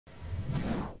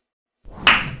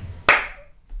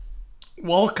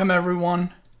Welcome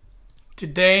everyone.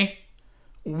 Today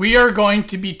we are going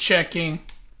to be checking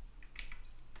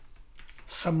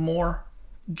some more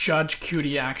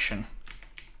Judgeqt action.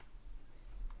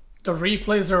 The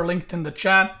replays are linked in the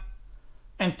chat,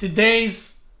 and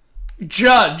today's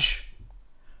judge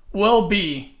will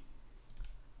be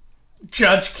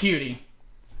Judgeqt.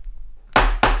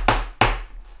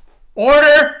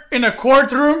 Order in a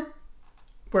courtroom.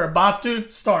 We're about to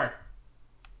start.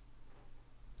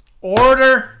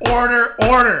 Order, order,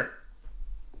 order.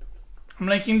 I'm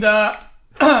linking the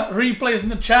replays in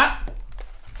the chat.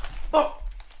 Oh.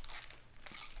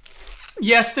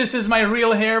 Yes, this is my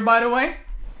real hair, by the way.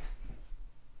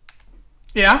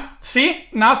 Yeah, see?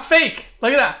 Not fake.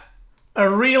 Look at that. A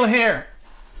real hair.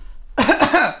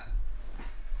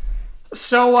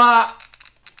 So,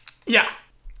 yeah.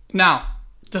 Now,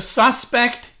 the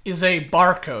suspect is a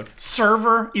barcode.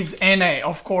 Server is NA.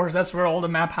 Of course, that's where all the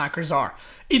map hackers are.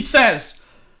 It says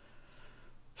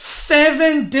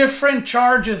 7 different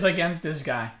charges against this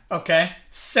guy. Okay?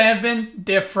 7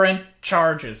 different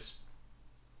charges.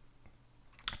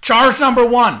 Charge number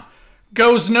 1.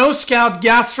 Goes no scout,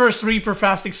 gas first, Reaper,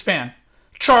 fast expand.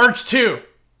 Charge 2.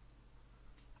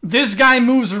 This guy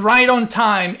moves right on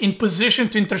time in position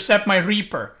to intercept my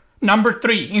Reaper. Number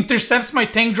 3, intercepts my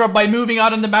tank drop by moving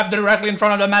out on the map directly in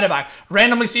front of the medevac.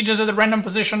 Randomly sieges at a random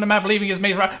position on the map, leaving his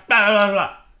maze. Blah, blah, blah,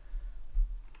 blah.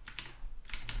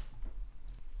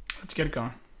 Let's get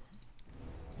going.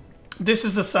 This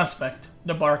is the suspect,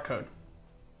 the barcode.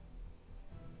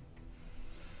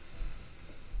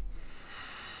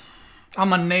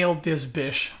 I'ma nail this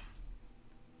bish.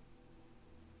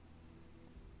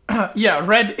 Yeah,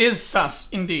 red is sus,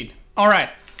 indeed. Alright,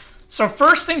 so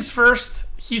first things first.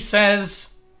 He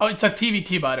says, oh, it's a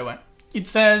TVT, by the way. It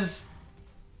says,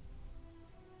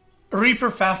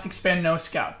 Reaper, fast expand, no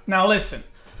scout. Now listen,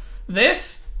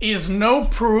 this is no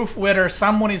proof whether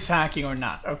someone is hacking or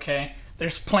not, okay?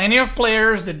 There's plenty of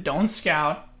players that don't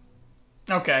scout,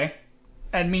 okay?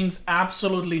 That means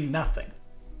absolutely nothing.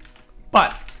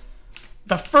 But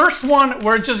the first one,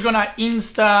 we're just gonna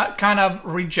insta kind of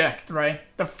reject, right?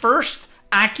 The first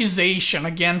accusation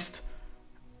against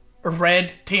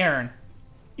Red Terran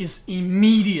is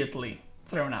immediately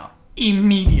thrown out.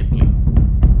 Immediately.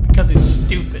 Because it's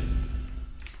stupid.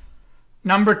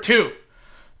 Number 2.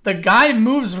 The guy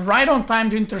moves right on time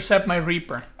to intercept my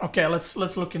Reaper. Okay, let's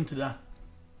look into that.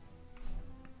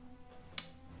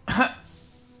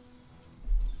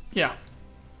 Yeah.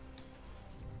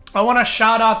 I want to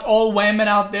shout out all women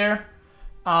out there.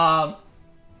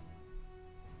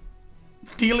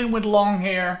 Dealing with long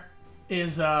hair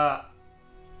is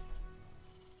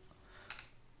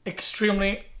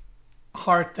extremely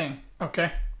hard thing,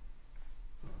 okay?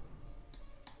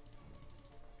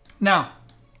 Now,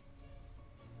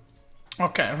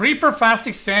 okay, Reaper fast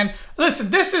extend.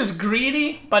 Listen, this is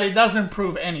greedy, but it doesn't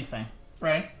prove anything,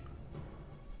 right?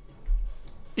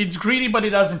 It's greedy, but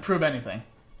it doesn't prove anything.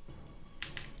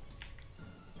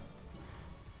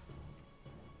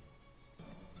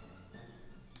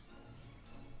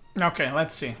 Okay,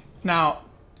 let's see. Now,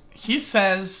 he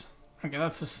says, okay,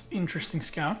 that's an interesting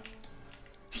scout.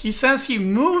 He says he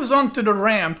moves onto the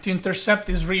ramp to intercept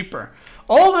his Reaper.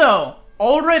 Although,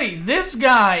 already, this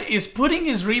guy is putting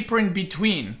his Reaper in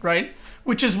between, right?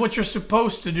 Which is what you're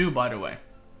supposed to do, by the way,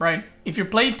 right? If you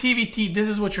play TVT, this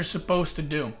is what you're supposed to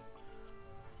do.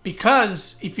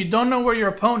 Because if you don't know where your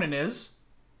opponent is,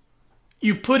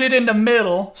 you put it in the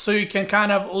middle so you can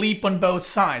kind of leap on both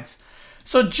sides.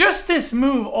 So just this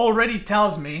move already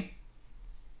tells me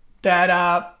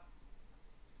that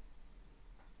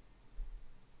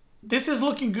this is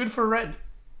looking good for red.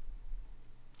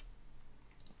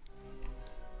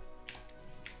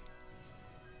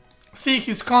 See,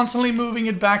 he's constantly moving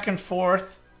it back and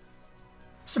forth.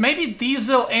 So maybe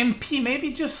Diesel MP, maybe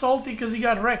just salty because he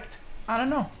got wrecked. I don't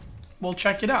know. We'll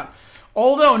check it out.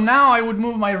 Although now I would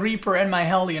move my Reaper and my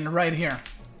Hellion right here.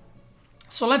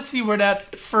 So let's see where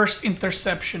that first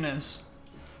interception is.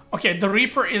 Okay, the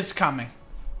Reaper is coming.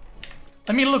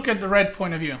 Let me look at the red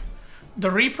point of view.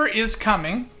 The Reaper is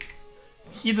coming.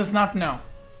 He does not know.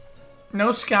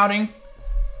 No scouting.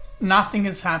 Nothing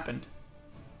has happened.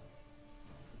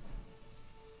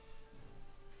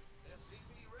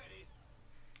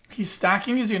 He's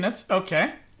stacking his units.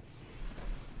 Okay.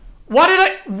 What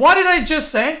did I just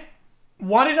say?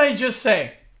 What did I just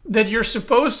say? That you're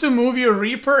supposed to move your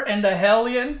Reaper and a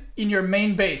Hellion in your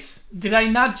main base. Did I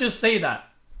not just say that?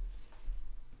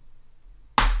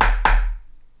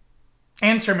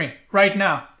 Answer me right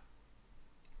now.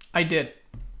 I did.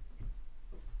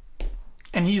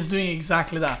 And he's doing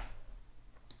exactly that.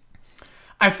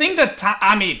 I think that,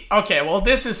 I mean, okay, well,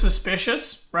 this is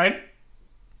suspicious, right?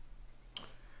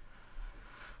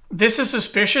 This is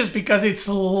suspicious because it's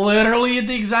literally at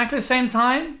the exactly same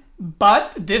time,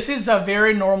 but this is a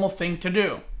very normal thing to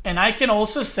do. And I can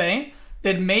also say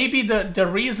that maybe the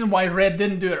reason why Red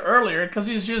didn't do it earlier, because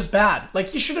he's just bad. Like,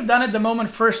 he should have done it the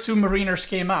moment first 2 Mariners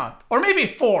came out. Or maybe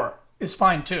 4 is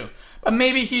fine too. But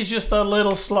maybe he's just a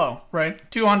little slow, right?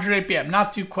 200 APM,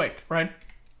 not too quick, right?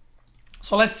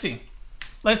 So let's see.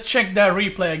 Let's check that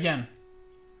replay again.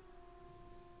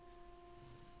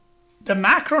 The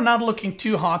macro not looking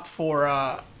too hot for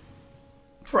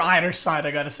either side,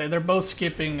 I gotta say. They're both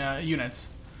skipping units.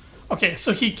 Okay,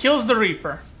 so he kills the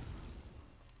Reaper.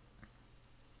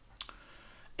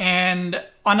 And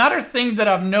another thing that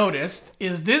I've noticed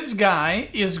is this guy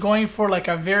is going for like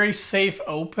a very safe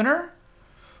opener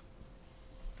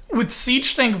with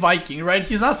Siege Tank Viking, right?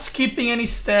 He's not skipping any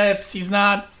steps. He's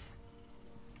not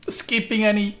skipping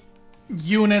any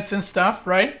units and stuff,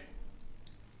 right?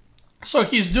 So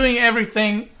he's doing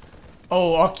everything.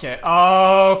 Oh, okay.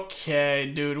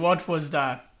 Okay, dude. What was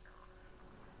that?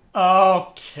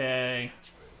 Okay.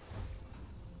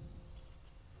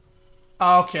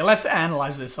 Okay, let's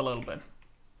analyze this a little bit.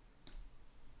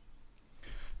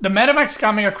 The medevac's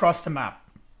coming across the map.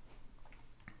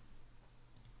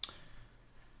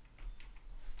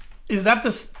 Is that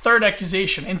the third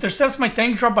accusation? Intercepts my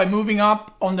tank drop by moving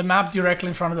up on the map directly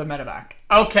in front of the medevac.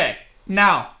 Okay,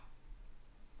 now.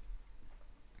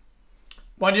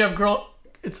 Why do you have girl?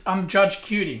 I'm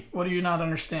Judgeqt. What do you not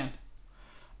understand?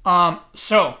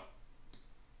 So.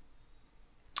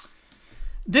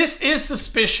 This is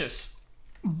suspicious.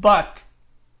 But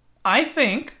I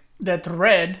think that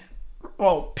red,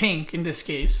 well, pink in this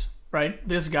case, right?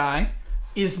 This guy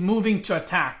is moving to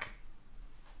attack.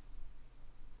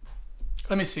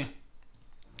 Let me see.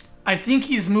 I think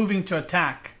he's moving to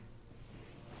attack.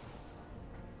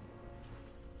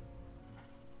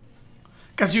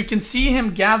 Because you can see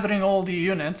him gathering all the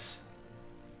units.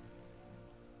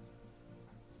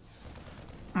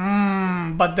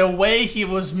 But the way he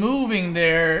was moving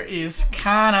there is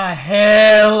kind of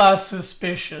hella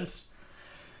suspicious.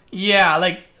 Yeah,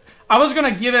 like, I was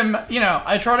going to give him, you know,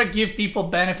 I try to give people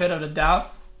benefit of the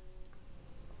doubt.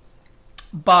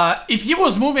 But if he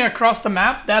was moving across the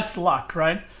map, that's luck,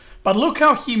 right? But look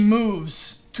how he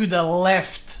moves to the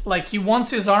left. Like, he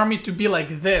wants his army to be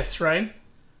like this, right?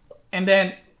 And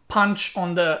then punch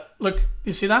on the... Look, do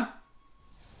you see that?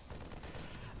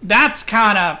 That's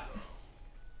kind of...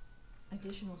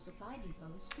 Additional supply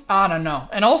depots. I don't know.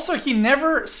 And also, he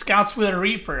never scouts with a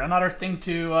Reaper. Another thing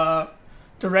to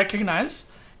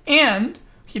recognize. And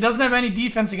he doesn't have any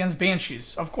defense against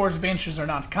Banshees. Of course, Banshees are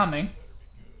not coming.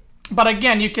 But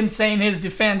again, you can say in his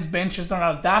defense, Banshees are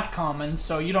not that common,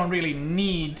 so you don't really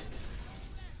need,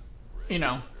 you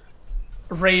know,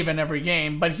 Raven every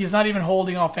game. But he's not even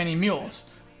holding off any mules.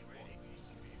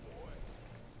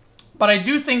 But I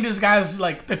do think this guy's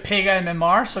like Pepega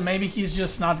MMR, so maybe he's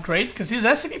just not great. Because his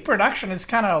SCP production is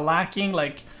kind of lacking,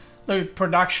 like the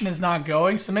production is not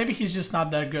going, so maybe he's just not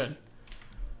that good.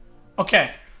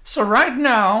 Okay, so right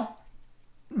now,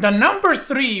 the number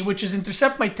 3, which is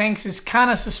intercept my tanks, is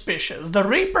kind of suspicious. The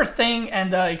Reaper thing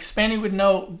and the expanding with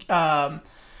no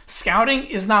scouting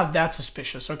is not that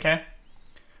suspicious, okay?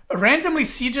 Randomly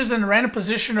sieges in a random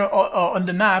position on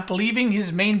the map, leaving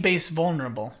his main base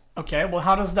vulnerable. Okay, well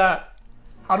how does that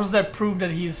prove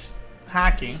that he's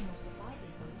hacking?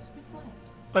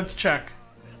 Let's check.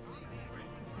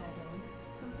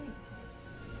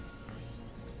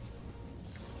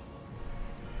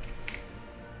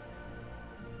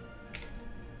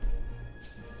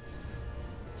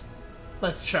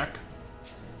 Let's check.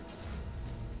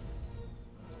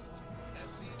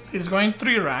 He's going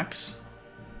 3 racks.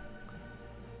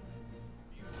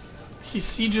 He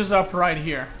sieges up right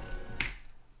here.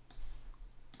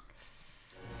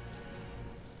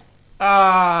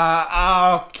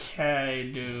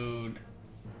 Okay, dude.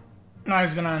 Now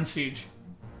he's gonna unsiege.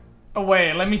 Oh,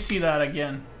 wait, let me see that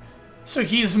again. So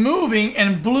he's moving,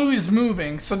 and blue is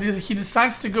moving. So he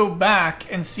decides to go back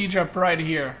and siege up right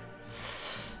here.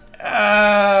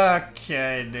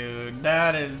 Okay, dude.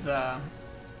 That is,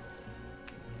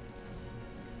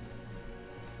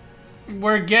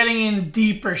 we're getting in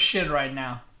deeper shit right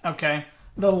now. Okay?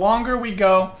 The longer we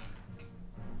go...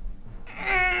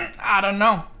 I don't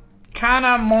know.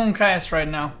 Kinda monk-ass right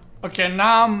now. Okay,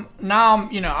 now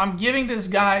I'm, you know, I'm giving this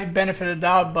guy benefit of the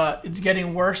doubt, but it's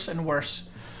getting worse and worse.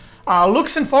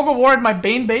 Lux and Fog of War at my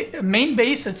main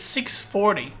base at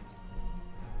 640.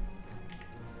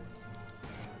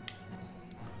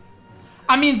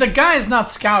 I mean, the guy is not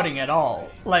scouting at all.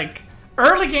 Like,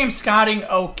 Early game scouting,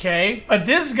 okay, but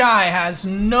this guy has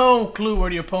no clue where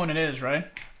the opponent is, right?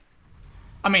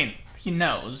 I mean, he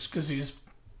knows, because he's...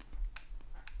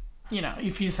 You know,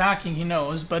 if he's hacking, he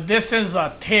knows, but this is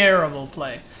a terrible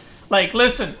play. Like,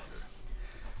 listen,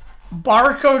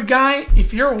 barcode guy,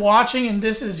 if you're watching and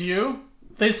this is you,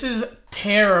 this is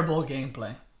terrible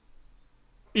gameplay.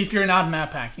 If you're not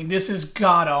map hacking, this is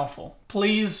god-awful.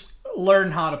 Please learn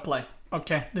how to play,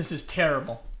 okay? This is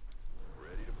terrible.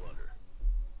 Ready to blunder.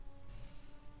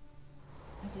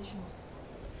 Additional.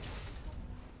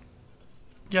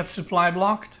 Get supply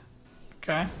blocked,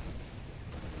 okay.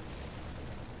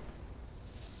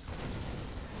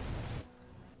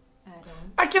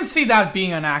 I can see that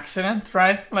being an accident,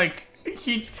 right? Like,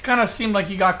 he kind of seemed like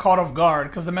he got caught off guard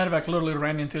because the medevac literally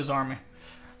ran into his army.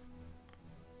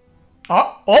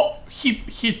 Oh,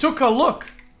 he took a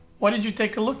look. Why did you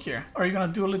take a look here? Are you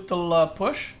gonna do a little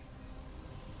push?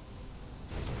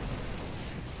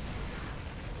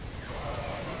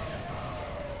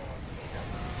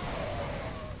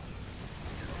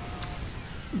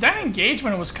 That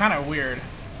engagement was kind of weird.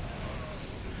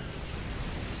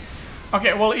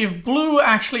 Okay, well, if Blue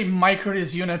actually microed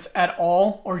his units at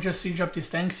all, or just siege up these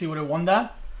tanks, he would have won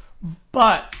that.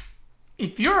 But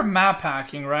if you're map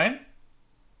hacking, right?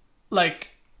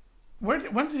 Like, when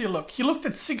did he look? He looked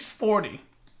at 640.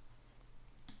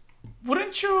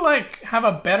 Wouldn't you, like, have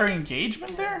a better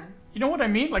engagement there? You know what I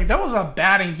mean? Like, that was a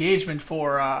bad engagement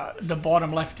for the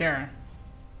bottom left there.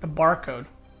 The barcode.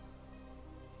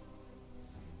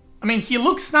 I mean, he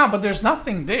looks now, but there's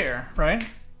nothing there, right?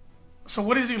 So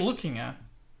what is he looking at?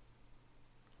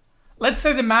 Let's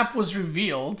say the map was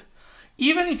revealed.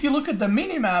 Even if you look at the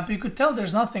mini-map, you could tell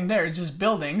there's nothing there. It's just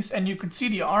buildings, and you could see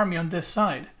the army on this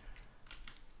side.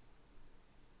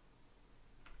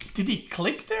 Did he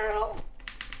click there at all?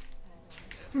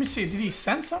 Let me see. Did he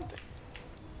send something?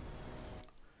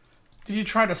 Did he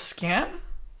try to scan?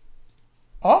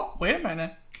 Oh, wait a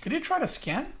minute. Did he try to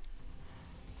scan?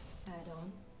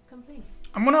 Add-on complete.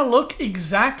 I'm gonna look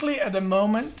exactly at the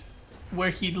moment where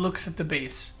he looks at the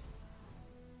base.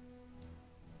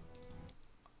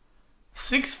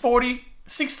 640,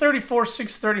 634,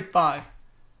 635.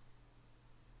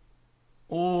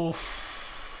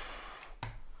 Oof.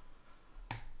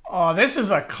 Oh, this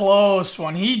is a close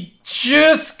one. He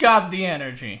just got the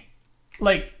energy.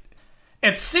 Like,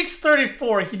 at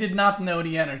 634, he did not know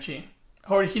the energy.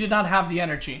 Or he did not have the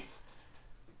energy.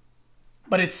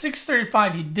 But at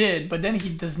 635, he did, but then he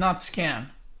does not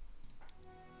scan.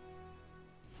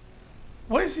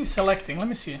 What is he selecting? Let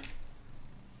me see.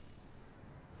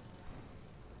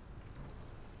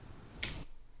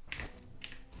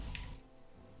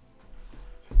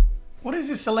 What is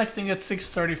he selecting at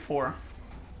 634?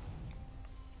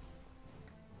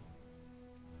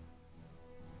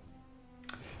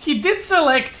 He did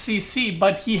select CC,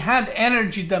 but he had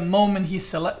energy the moment he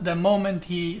selected the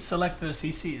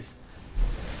CCs.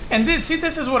 And see,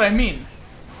 this is what I mean.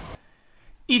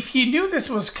 If he knew this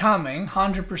was coming,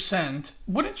 100%,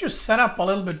 wouldn't you set up a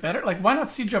little bit better? Like, why not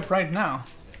siege up right now?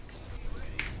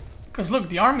 Because look,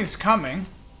 the army's coming.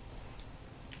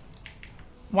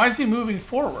 Why is he moving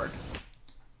forward?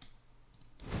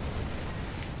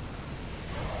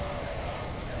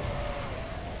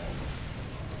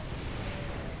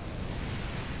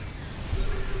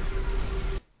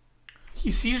 He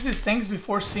sieged his tanks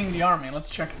before seeing the army. Let's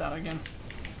check that again.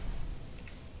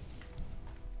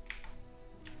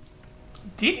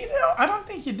 Did he though? I don't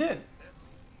think he did.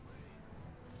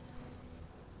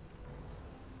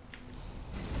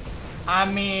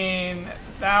 I mean,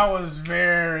 that was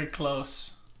very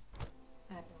close.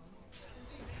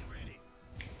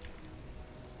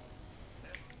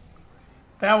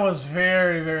 That was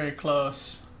very, very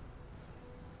close.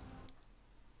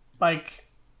 Like,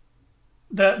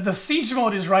 the siege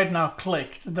mode is right now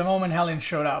clicked the moment Hellion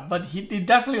showed up, but it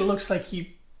definitely looks like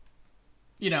he,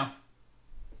 you know,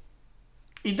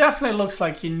 it definitely looks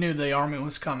like he knew the army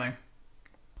was coming.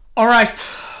 All right.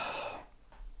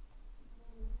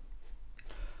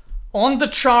 On the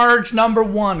charge, number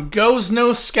 1, goes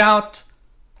no scout,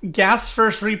 gas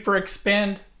first Reaper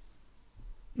expand,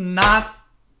 not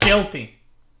guilty.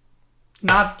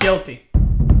 Not guilty.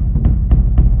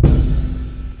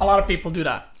 A lot of people do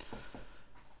that.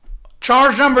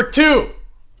 Charge number 2.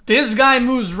 This guy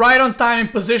moves right on time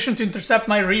in position to intercept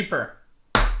my Reaper.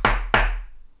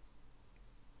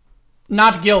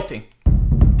 Not guilty.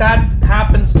 That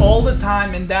happens all the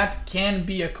time, and that can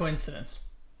be a coincidence.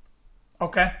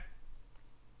 Okay?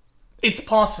 It's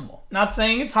possible. Not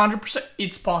saying it's 100%.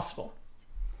 It's possible.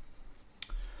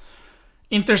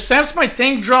 Intercepts my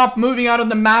tank drop moving out of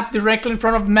the map directly in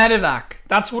front of medevac.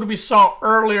 That's what we saw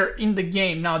earlier in the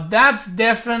game. Now that's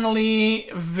definitely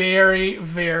very,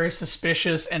 very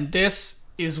suspicious, and this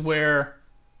is where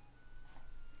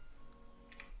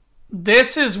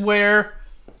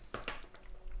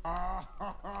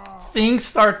things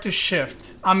start to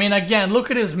shift. I mean, again, look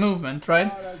at his movement,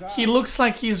 right? He looks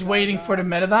like he's waiting for the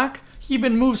medevac. He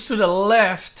even moves to the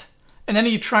left, and then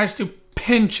he tries to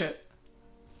pinch it.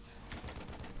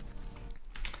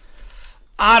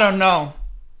 I don't know.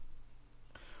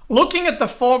 Looking at the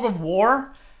Fog of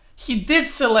War, he did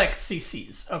select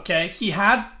CCs, okay? He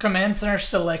had Command Center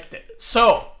selected.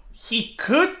 So, he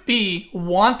could be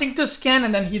wanting to scan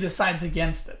and then he decides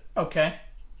against it, okay?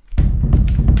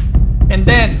 And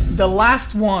then, the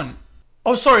last one.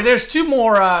 Oh, sorry, there's two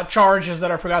more charges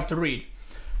that I forgot to read.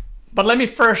 But let me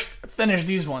first finish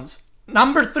these ones.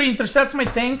 Number 3, intercepts my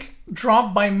tank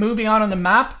drop by moving out on the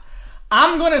map.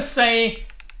 I'm gonna say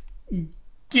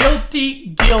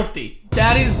guilty.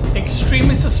 That is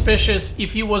extremely suspicious.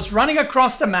 If he was running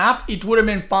across the map, it would have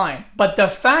been fine. But the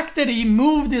fact that he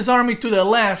moved his army to the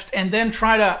left and then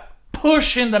try to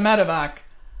push in the medevac,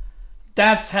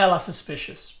 that's hella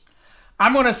suspicious.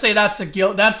 I'm gonna say that's a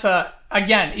guilt. That's a,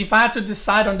 again, if I had to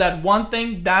decide on that one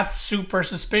thing, that's super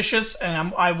suspicious,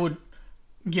 and I would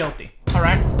guilty. All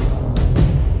right.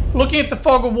 Looking at the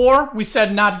Fog of War, we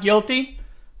said not guilty.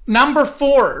 Number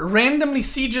 4, randomly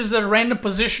sieges at a random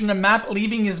position on the map,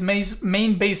 leaving his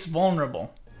main base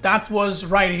vulnerable. That was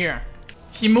right here.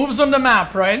 He moves on the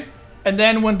map, right? And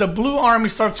then when the blue army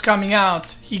starts coming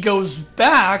out, he goes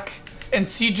back and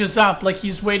sieges up like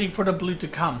he's waiting for the blue to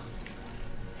come.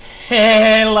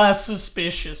 Hella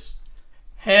suspicious.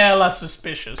 Hella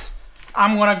suspicious.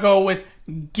 I'm gonna go with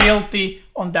guilty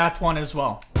on that one as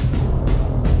well.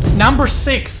 Number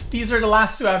 6, these are the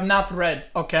last two I have not read,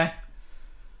 okay?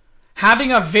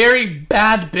 Having a very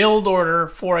bad build order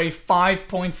for a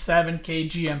 5.7k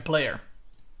GM player.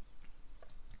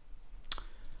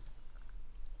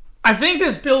 I think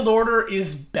this build order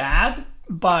is bad,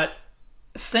 but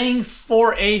saying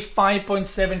for a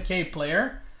 5.7k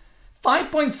player,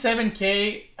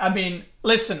 5.7k, I mean,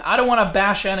 listen, I don't want to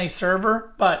bash NA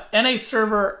server, but NA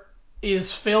server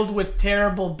is filled with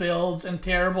terrible builds and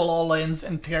terrible all-ins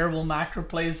and terrible macro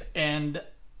plays, and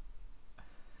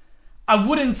I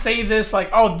wouldn't say this like,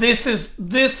 oh, this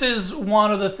is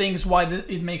one of the things why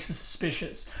it makes it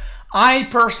suspicious. I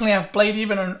personally have played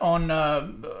even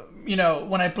on you know,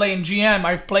 when I play in GM,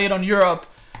 I've played on Europe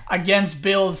against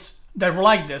builds that were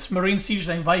like this, Marine Siege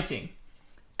and Viking.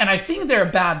 And I think they're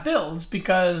bad builds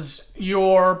because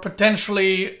you're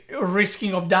potentially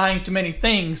risking of dying to many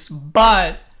things,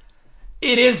 but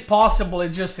it is possible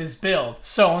it's just his build.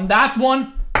 So on that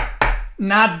one,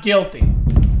 not guilty.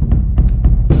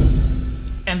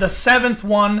 And the 7th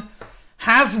one,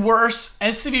 has worse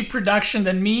SCV production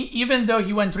than me, even though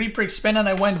he went Reaper expand and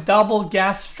I went double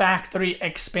gas factory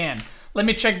expand. Let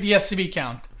me check the SCV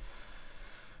count.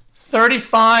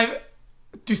 35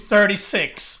 to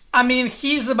 36. I mean,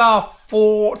 he's about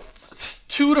 2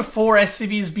 to 4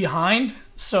 SCVs behind,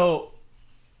 so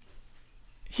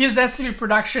his SCV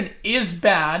production is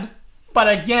bad,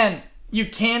 but again, you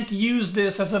can't use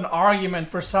this as an argument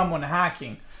for someone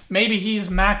hacking. Maybe his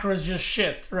macro is just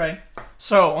shit, right?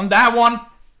 So on that one,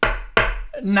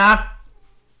 not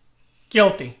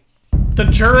guilty. The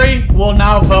jury will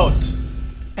now vote,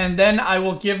 and then I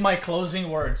will give my closing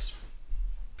words.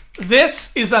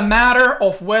 This is a matter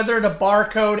of whether the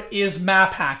barcode is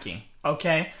map hacking,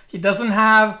 okay? He doesn't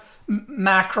have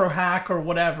macro hack or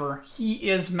whatever. He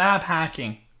is map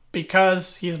hacking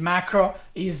because his macro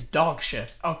is dog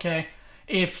shit, okay?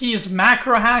 If he's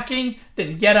macro hacking,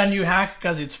 then get a new hack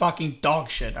because it's fucking dog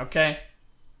shit, okay?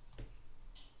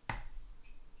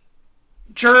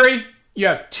 Jury, you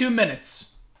have 2 minutes.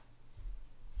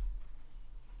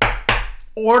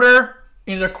 Order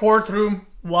in the courtroom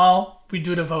while we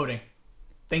do the voting.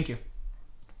 Thank you.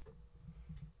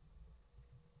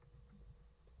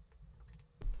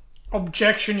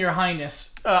 Objection, Your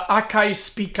Highness. Akai,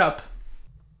 speak up.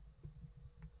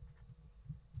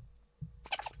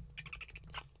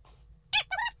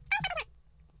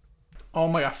 Oh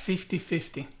my god,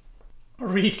 50-50.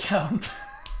 Recount.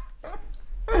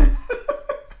 Come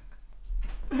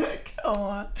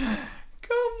on.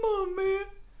 Come on, man.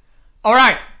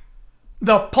 Alright.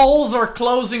 The polls are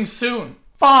closing soon.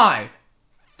 5,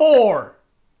 4,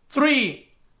 3,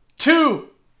 2,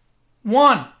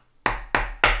 1.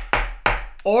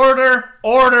 Order,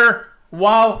 order,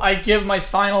 while I give my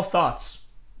final thoughts.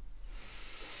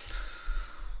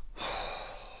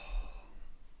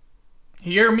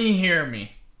 Hear me, hear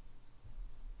me.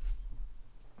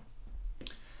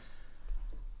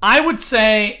 I would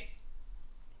say,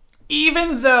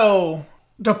 even though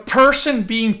the person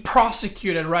being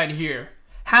prosecuted right here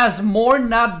has more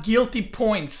not guilty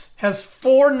points, has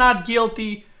 4 not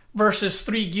guilty versus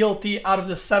 3 guilty out of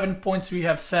the 7 points we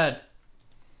have said.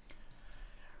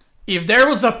 If there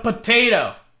was a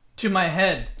potato to my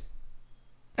head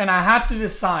and I had to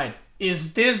decide,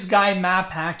 is this guy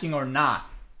map hacking or not?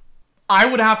 I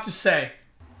would have to say,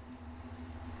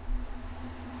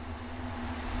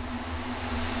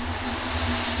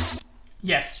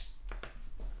 yes.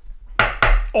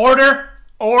 Order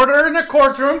in the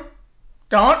courtroom.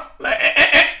 Don't.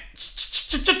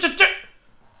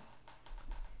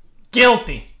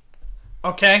 Guilty.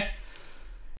 Okay?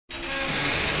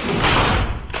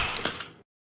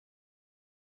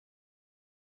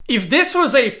 If this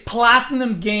was a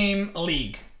platinum game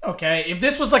league, okay, if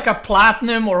this was like a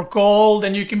platinum or gold,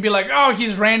 and you can be like, oh,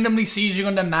 he's randomly sieging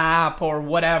on the map or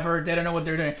whatever, they don't know what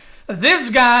they're doing. This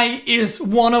guy is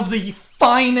one of the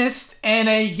finest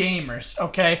NA gamers,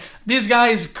 okay? This guy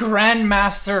is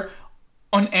Grandmaster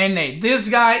on NA. This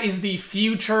guy is the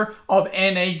future of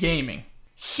NA gaming.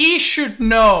 He should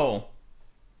know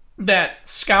that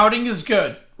scouting is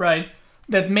good, right?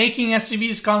 That making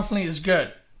SCVs constantly is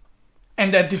good.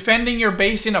 And that defending your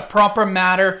base in a proper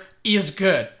manner is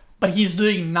good. But he's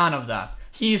doing none of that.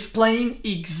 He's playing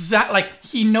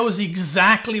he knows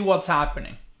exactly what's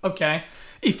happening, okay?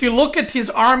 If you look at his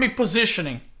army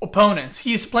positioning opponents,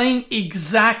 he's playing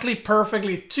exactly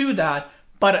perfectly to that,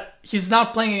 but he's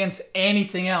not playing against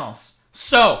anything else.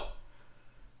 So,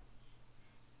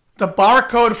 the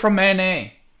barcode from NA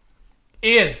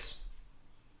is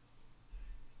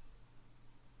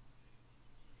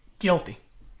guilty.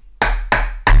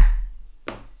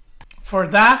 For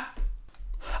that,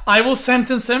 I will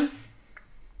sentence him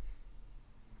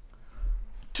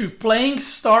to playing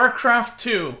StarCraft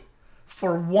 2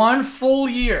 for 1 full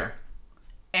year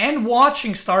and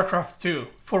watching StarCraft 2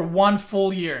 for 1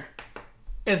 full year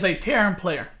as a Terran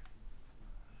player.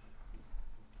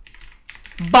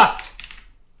 But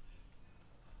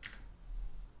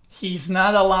he's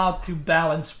not allowed to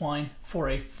balance wine for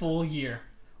a full year,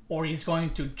 or he's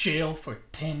going to jail for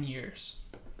 10 years.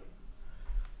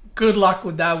 Good luck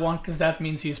with that one, because that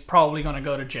means he's probably going to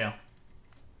go to jail.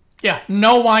 Yeah,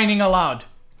 no whining allowed.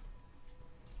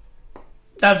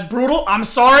 That's brutal. I'm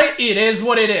sorry. It is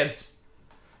what it is.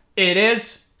 It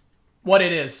is what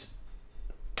it is.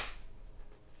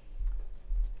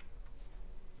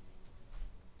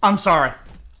 I'm sorry.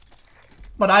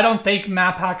 But I don't take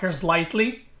map hackers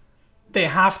lightly. They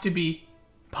have to be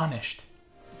punished.